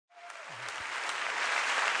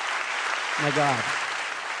My God.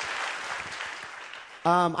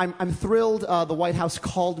 I'm thrilled the White House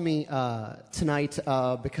called me tonight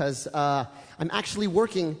because I'm actually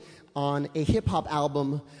working on a hip-hop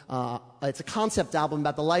album. It's a concept album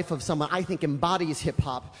about the life of someone I think embodies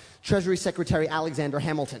hip-hop, Treasury Secretary Alexander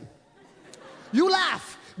Hamilton. You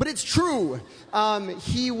laugh, but it's true.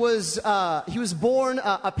 He was born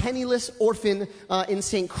a penniless orphan in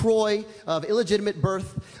St. Croix of illegitimate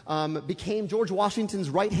birth, became George Washington's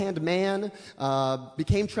right-hand man,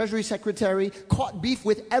 became Treasury Secretary, caught beef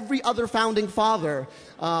with every other founding father,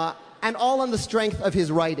 and all on the strength of his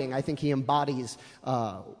writing. I think he embodies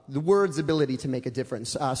the word's ability to make a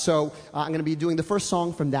difference. So I'm going to be doing the first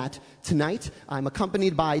song from that tonight. I'm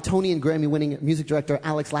accompanied by Tony and Grammy-winning music director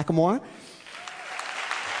Alex Lacamoire.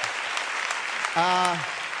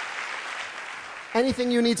 Anything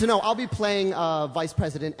you need to know. I'll be playing Vice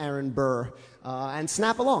President Aaron Burr, and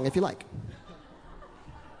snap along if you like.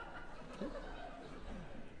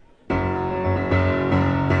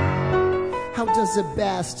 How does a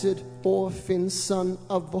bastard orphan son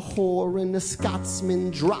of a whore and a Scotsman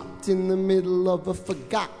dropped in the middle of a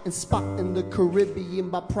forgotten spot in the Caribbean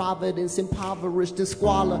by providence, impoverished in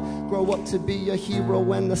squalor, grow up to be a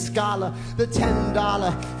hero and a scholar? The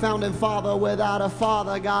 $10 founding father without a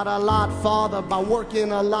father got a lot farther by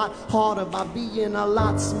working a lot harder, by being a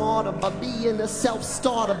lot smarter, by being a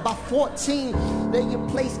self-starter. By 14 they had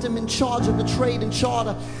placed him in charge of the trade and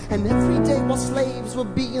charter, and every day while slaves were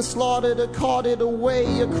being slaughtered or carted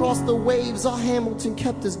away across the waves, our Hamilton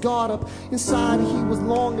kept his guard up. Inside he was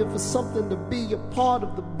longing for something to be a part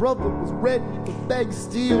of. The brother was ready to beg,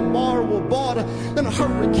 steal, borrow, or barter. Then a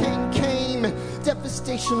hurricane came and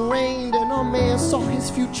devastation reigned, and our man saw his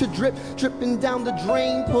future dripping down the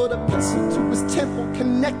drain. Put a pencil to his temple,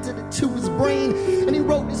 connected it to his brain, and he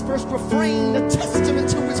wrote his first refrain, a testament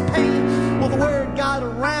to his pain. Well, the word got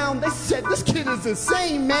around, they said, this kid is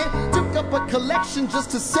insane, man. Took up a collection just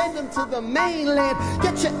to send him to the mainland.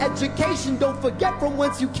 Get your education, don't forget from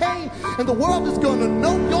whence you came, and the world is gonna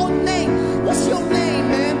know your name. What's your name,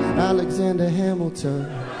 man? Alexander Hamilton.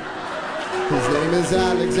 His name is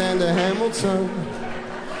Alexander Hamilton,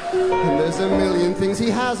 and there's a million things he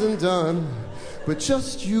hasn't done, but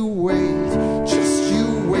just you wait, just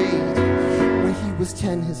you wait. When he was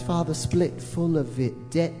 10, his father split, full of it,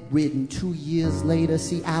 debt-ridden. 2 years later,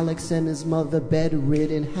 see Alex and his mother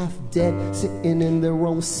bedridden, half dead, sitting in their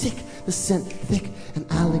room, sick, the scent thick, and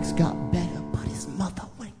Alex got better, but his mother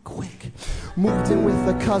went quick. Moved in with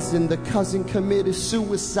a cousin, the cousin committed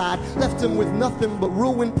suicide, left him with nothing but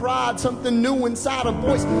ruined pride. Something new inside, a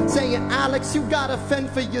voice saying, Alex, you gotta fend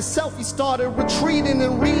for yourself. He started retreating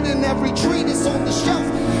and reading every treatise on the shelf.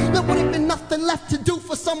 There would have been nothing left to do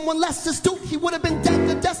for someone less astute. He would have been dead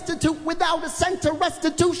and destitute without a cent of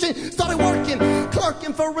restitution. Started working,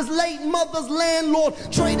 clerking for his late mother's landlord,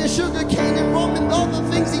 trading sugar cane and rum and other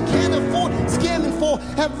things he can't afford, scamming for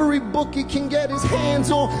every book he can get his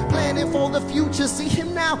hands on, planning for the future. See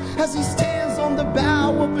him now as he stands on the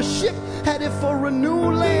bow of a ship headed for a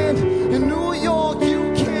new land. In New York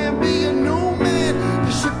you can be a new man.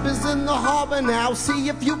 The ship is in the harbor now, see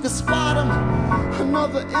if you can spot him.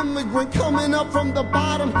 Another immigrant coming up from the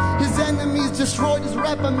bottom. His enemies destroyed his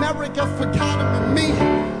rep, America forgot him. And me,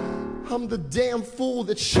 I'm the damn fool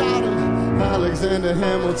that shot him. Alexander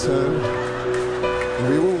Hamilton,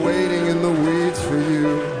 we were waiting in the weeds for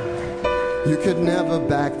you. You could never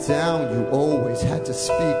back down, you always had to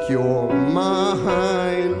speak your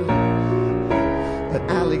mind. But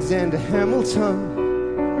Alexander Hamilton,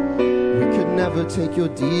 we could never take your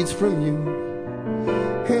deeds from you.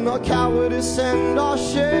 In our cowardice and our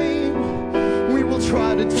shame, we will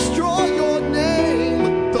try to destroy your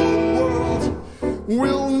name. But the world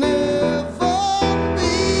will never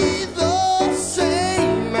be the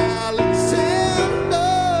same, Alexander.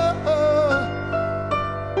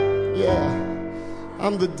 Yeah,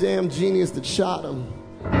 I'm the damn genius that shot him.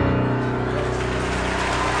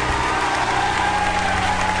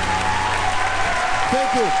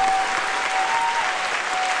 Thank you.